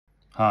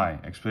Hi,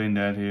 explain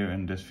that here.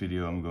 In this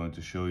video I'm going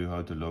to show you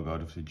how to log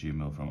out of the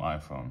Gmail from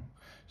iPhone.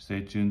 Stay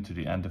tuned to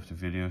the end of the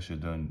video so you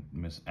don't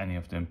miss any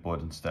of the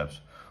important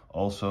steps.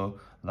 Also,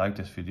 like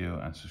this video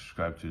and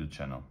subscribe to the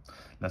channel.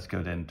 Let's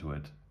get into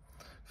it.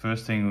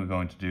 First thing we're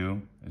going to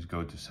do is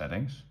go to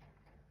settings.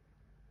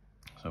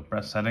 So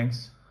press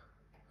settings,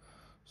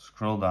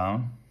 scroll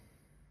down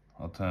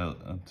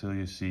until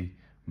you see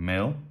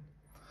mail.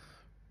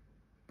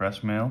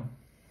 Press mail,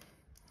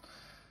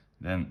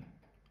 then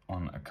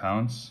on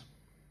accounts,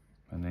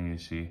 and then you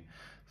see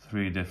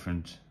 3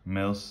 different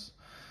mails,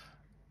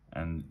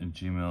 and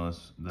Gmail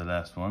is the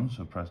last one,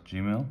 so press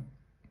Gmail.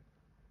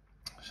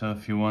 So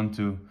if you want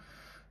to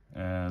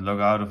log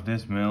out of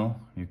this mail,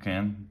 you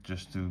can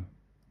just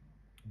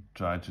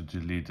try to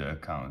delete the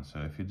account.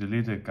 So if you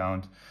delete the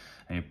account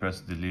and you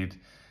press delete,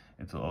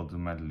 it will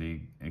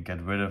automatically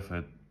get rid of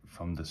it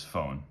from this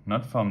phone,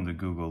 not from the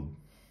Google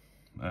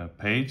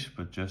page,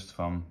 but just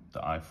from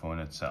the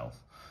iPhone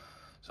itself.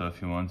 So if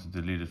you want to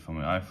delete it from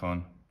your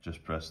iPhone,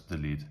 just press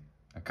delete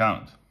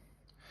account.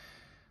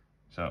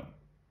 So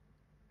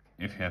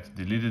if you have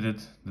deleted it,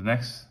 the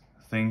next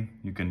thing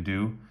you can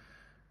do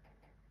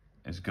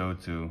is go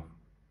to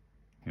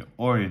your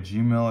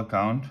Gmail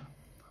account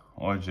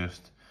or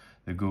just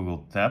the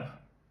Google tab,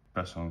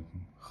 press on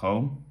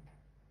Home,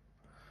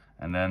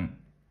 and then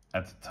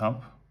at the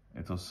top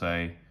it will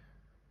say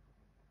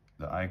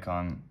the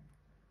icon,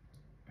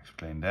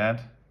 explain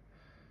that.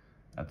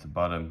 At the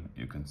bottom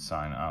you can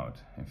sign out.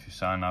 If you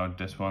sign out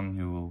this one,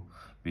 you will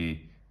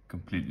be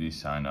completely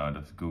signed out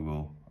of the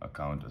Google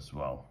account as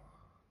well.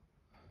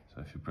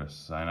 So if you press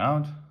sign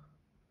out,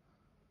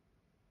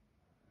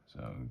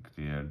 so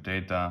clear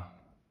data,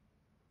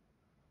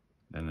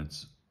 then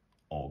it's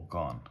all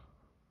gone.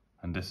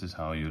 And this is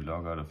how you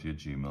log out of your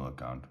Gmail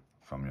account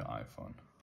from your iPhone.